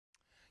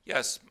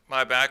Yes,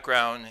 my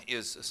background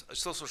is a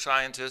social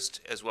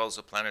scientist as well as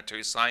a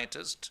planetary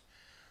scientist.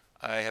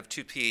 I have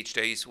two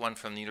PhDs, one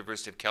from the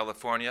University of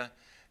California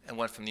and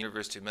one from the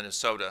University of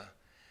Minnesota.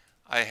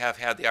 I have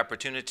had the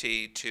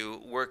opportunity to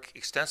work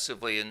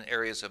extensively in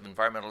areas of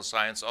environmental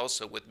science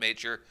also with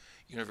major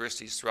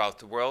universities throughout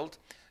the world,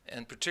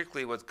 and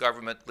particularly with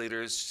government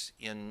leaders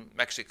in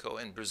Mexico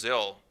and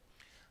Brazil,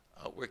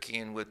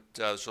 working with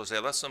Jose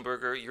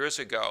Lessenberger years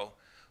ago,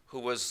 who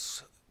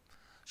was,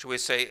 shall we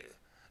say,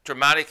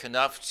 dramatic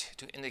enough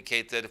to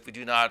indicate that if we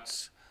do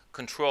not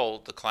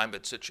control the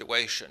climate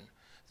situation,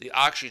 the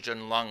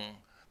oxygen lung,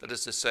 that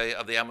is to say,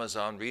 of the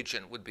Amazon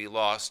region would be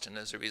lost, and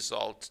as a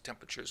result,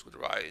 temperatures would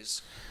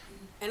rise.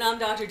 And I'm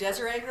Dr.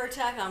 Desiree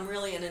Hurtak. I'm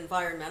really an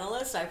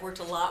environmentalist. I've worked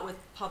a lot with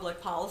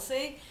public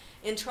policy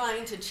in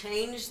trying to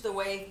change the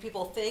way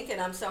people think, and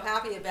I'm so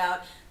happy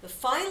about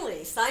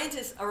finally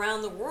scientists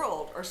around the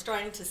world are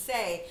starting to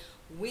say,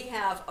 we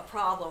have a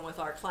problem with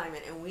our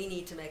climate and we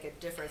need to make a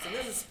difference. And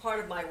this is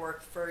part of my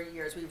work for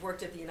years. We've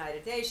worked at the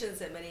United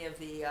Nations at many of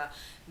the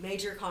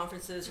major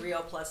conferences, Rio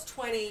Plus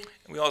 20.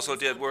 We also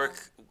did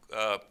work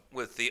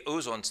with the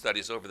ozone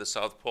studies over the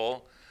South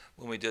Pole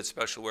when we did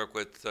special work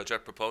with the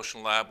Jet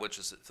Propulsion Lab, which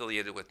is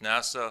affiliated with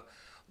NASA,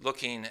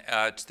 looking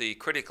at the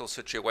critical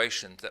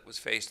situation that was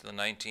faced in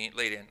the late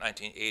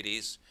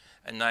 1980s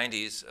and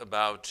 90s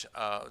about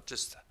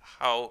just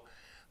how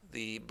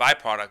the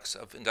byproducts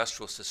of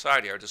industrial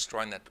society are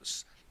destroying that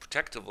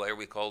protective layer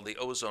we call the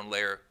ozone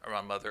layer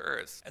around Mother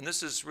Earth. And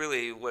this is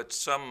really what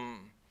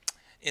some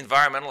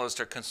environmentalists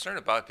are concerned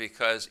about,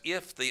 because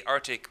if the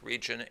Arctic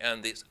region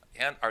and the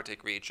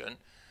Antarctic region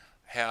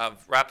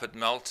have rapid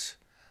melt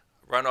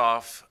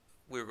runoff,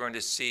 we're going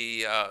to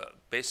see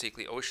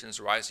basically oceans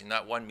rising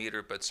not 1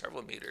 meter but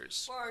several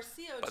meters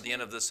by the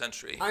end of the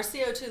century. Our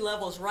CO2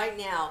 levels right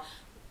now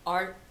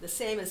are the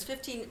same as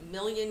 15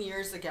 million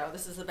years ago.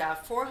 This is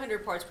about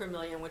 400 parts per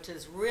million, which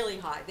is really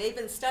high. They've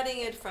been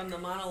studying it from the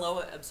Mauna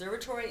Loa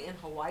Observatory in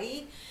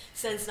Hawaii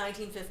since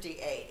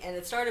 1958, and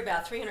it started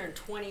about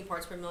 320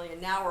 parts per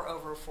million. Now we're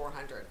over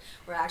 400.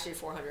 We're actually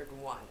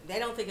 401. They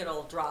don't think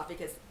it'll drop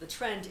because the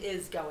trend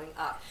is going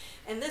up.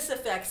 And this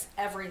affects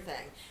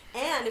everything.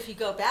 And if you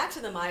go back to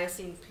the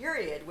Miocene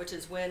period, which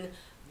is when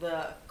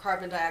the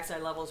carbon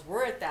dioxide levels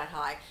were at that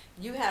high,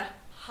 you had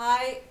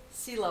high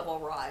sea level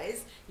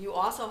rise. You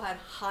also had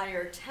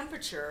higher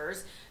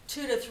temperatures,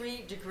 2 to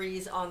 3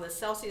 degrees on the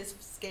Celsius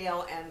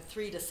scale and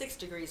 3 to 6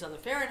 degrees on the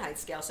Fahrenheit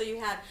scale. So you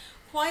had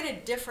quite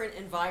a different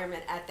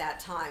environment at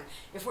that time.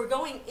 If we're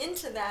going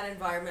into that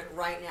environment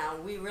right now,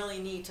 we really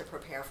need to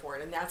prepare for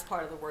it, and that's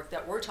part of the work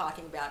that we're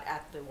talking about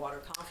at the Water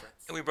Conference.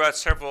 And we brought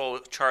several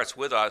charts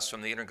with us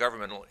from the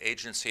Intergovernmental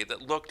Agency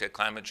that looked at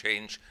climate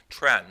change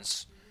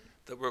trends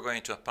that we're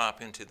going to pop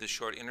into this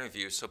short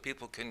interview so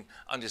people can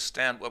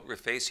understand what we're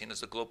facing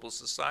as a global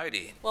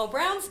society. Well,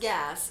 Brown's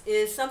gas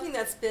is something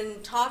that's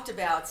been talked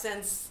about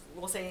since,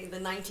 we'll say, the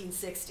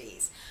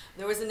 1960s.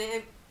 There was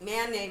a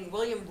man named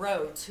William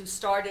Rhodes who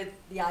started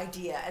the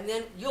idea, and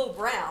then Yul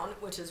Brown,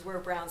 which is where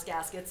Brown's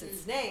gas gets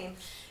its name,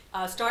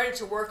 started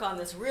to work on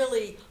this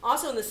really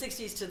also in the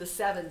 60s to the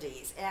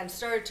 70s, and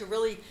started to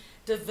really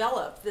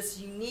develop this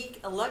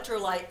unique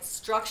electrolyte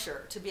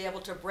structure to be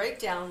able to break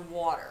down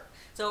water.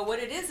 So what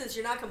it is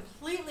you're not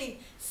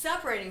completely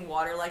separating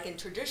water like in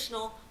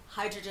traditional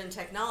hydrogen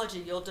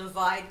technology. You'll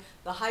divide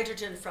the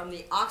hydrogen from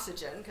the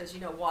oxygen, because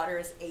you know water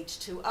is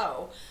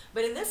H2O.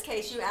 But in this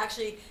case, you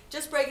actually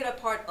just break it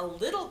apart a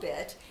little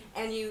bit,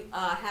 and you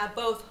have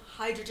both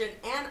hydrogen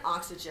and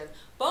oxygen,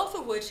 both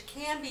of which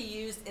can be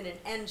used in an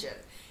engine.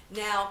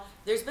 Now,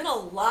 there's been a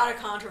lot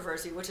of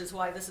controversy, which is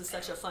why this is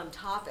such a fun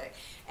topic.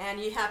 And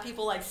you have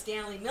people like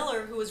Stanley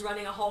Miller, who was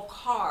running a whole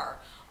car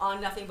on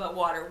nothing but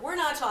water. We're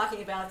not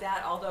talking about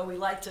that, although we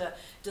like to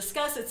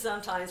discuss it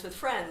sometimes with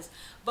friends.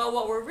 But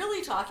what we're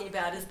really talking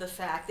about is the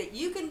fact that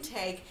you can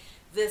take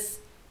this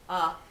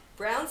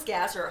Brown's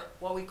gas, or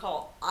what we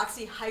call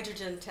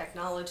OxyHydrogen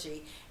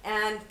technology,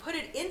 and put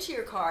it into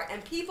your car.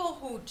 And people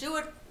who do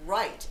it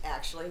right,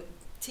 actually,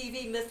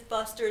 TV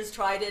Mythbusters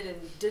tried it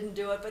and didn't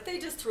do it, but they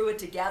just threw it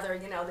together.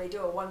 You know, they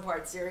do a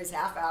one-part series,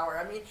 half hour.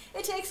 I mean,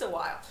 it takes a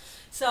while.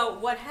 So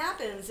what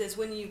happens is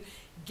when you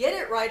get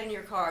it right in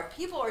your car,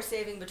 people are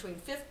saving between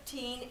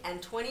 15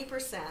 and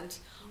 20%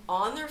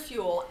 on their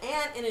fuel.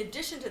 And in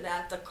addition to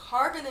that, the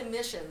carbon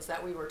emissions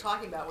that we were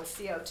talking about with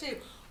CO2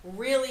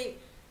 really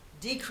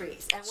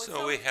decrease. And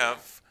so we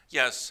have,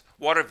 yes,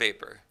 water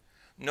vapor,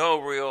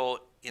 no real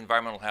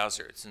environmental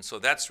hazards. And so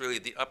that's really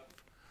the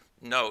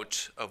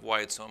note of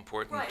why it's so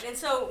important. Right, and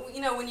so, you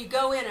know, when you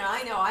go in, and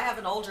I know I have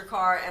an older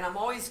car, and I'm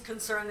always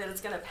concerned that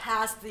it's going to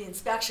pass the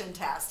inspection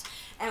test.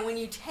 And when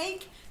you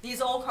take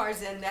these old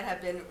cars in that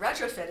have been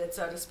retrofitted,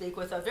 so to speak,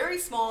 with a very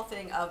small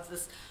thing of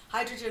this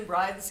hydrogen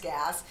Brown's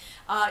gas,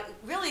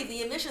 really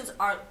the emissions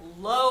are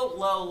low,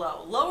 low,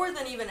 low, lower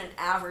than even an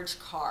average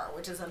car,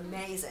 which is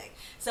amazing.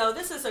 So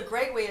this is a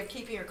great way of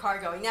keeping your car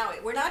going. Now,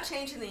 we're not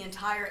changing the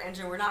entire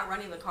engine. We're not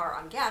running the car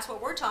on gas.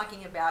 What we're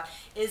talking about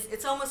is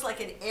it's almost like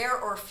an air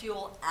or fuel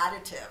fuel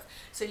additive.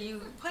 So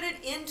you put it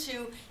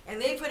into,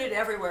 and they put it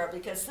everywhere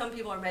because some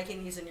people are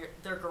making these in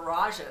their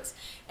garages,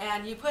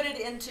 and you put it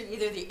into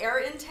either the air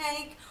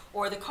intake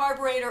or the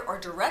carburetor or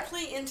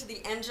directly into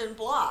the engine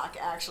block,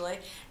 actually,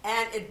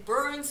 and it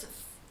burns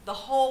the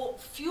whole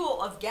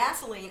fuel of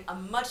gasoline a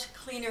much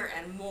cleaner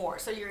and more.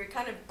 So you're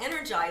kind of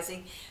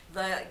energizing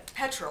the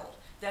petrol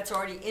that's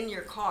already in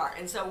your car.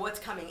 And so what's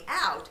coming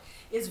out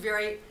is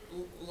very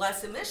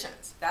less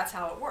emissions. That's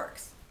how it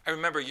works. I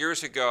remember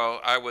years ago,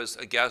 I was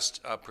a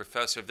guest of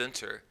Professor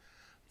Winter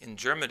in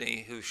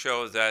Germany who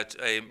showed that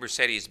a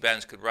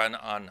Mercedes-Benz could run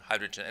on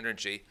hydrogen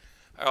energy.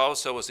 I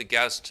also was a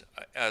guest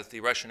at the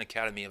Russian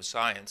Academy of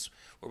Science,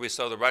 where we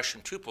saw the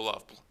Russian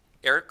Tupolev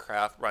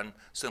aircraft run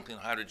simply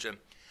on hydrogen.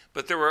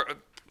 But there were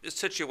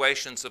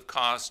situations of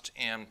cost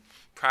and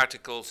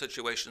practical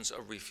situations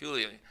of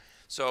refueling.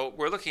 So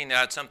we're looking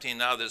at something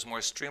now that's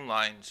more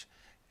streamlined,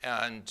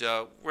 and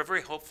we're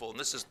very hopeful. And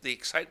this is the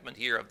excitement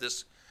here of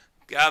this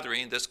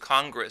gathering, this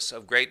Congress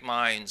of great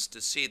minds,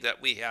 to see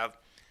that we have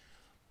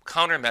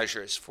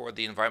countermeasures for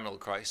the environmental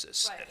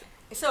crisis. Right.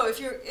 So if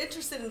you're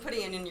interested in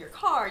putting it in your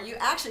car, you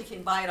actually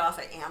can buy it off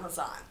of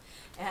Amazon.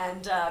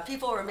 And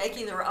people are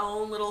making their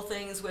own little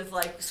things with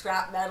like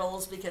scrap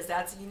metals, because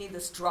you need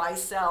this dry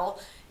cell.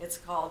 It's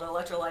called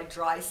electrolyte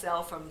dry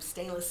cell from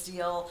stainless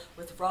steel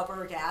with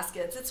rubber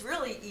gaskets. It's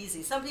really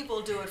easy. Some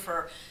people do it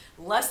for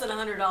less than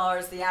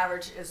 $100. The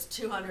average is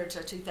 $200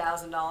 to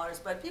 $2,000.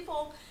 But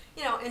people,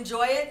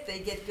 enjoy it. They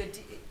get good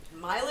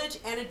mileage,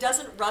 and it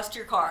doesn't rust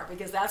your car,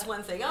 because that's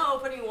one thing. Oh,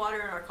 putting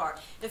water in our car.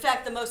 In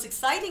fact, the most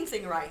exciting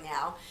thing right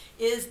now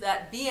is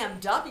that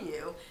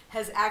BMW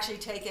has actually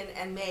taken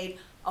and made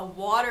a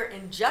water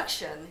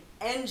injection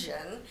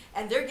engine,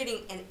 and they're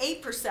getting an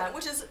 8%,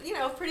 which is,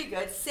 pretty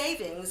good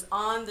savings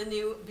on the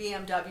new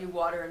BMW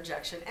water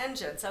injection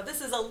engine. So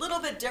this is a little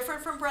bit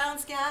different from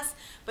Brown's gas,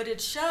 but it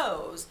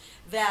shows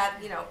that,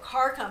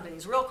 car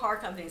companies, real car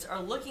companies,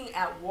 are looking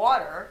at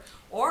water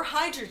or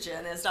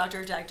hydrogen, as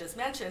Dr. Hurtak just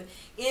mentioned,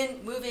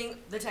 in moving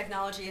the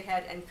technology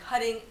ahead and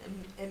cutting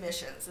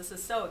emissions. This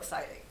is so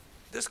exciting.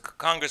 This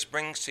Congress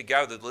brings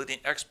together the leading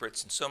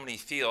experts in so many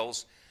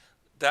fields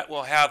that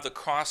will have the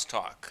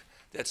crosstalk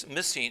that's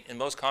missing in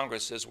most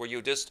Congresses, where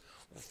you just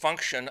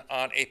function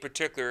on a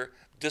particular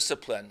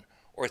discipline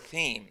or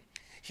theme.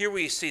 Here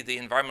we see the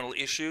environmental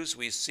issues,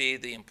 we see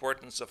the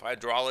importance of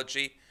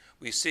hydrology,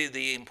 we see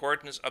the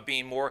importance of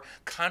being more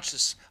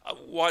conscious of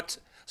what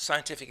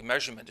scientific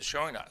measurement is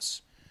showing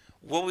us.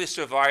 Will we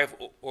survive,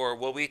 or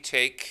will we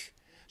take,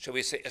 shall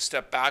we say, a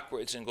step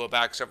backwards and go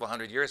back several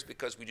hundred years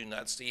because we do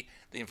not see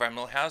the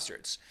environmental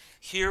hazards?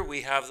 Here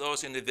we have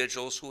those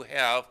individuals who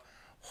have,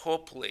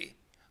 hopefully,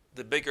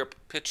 the bigger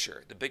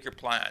picture, the bigger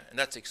plan, and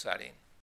that's exciting.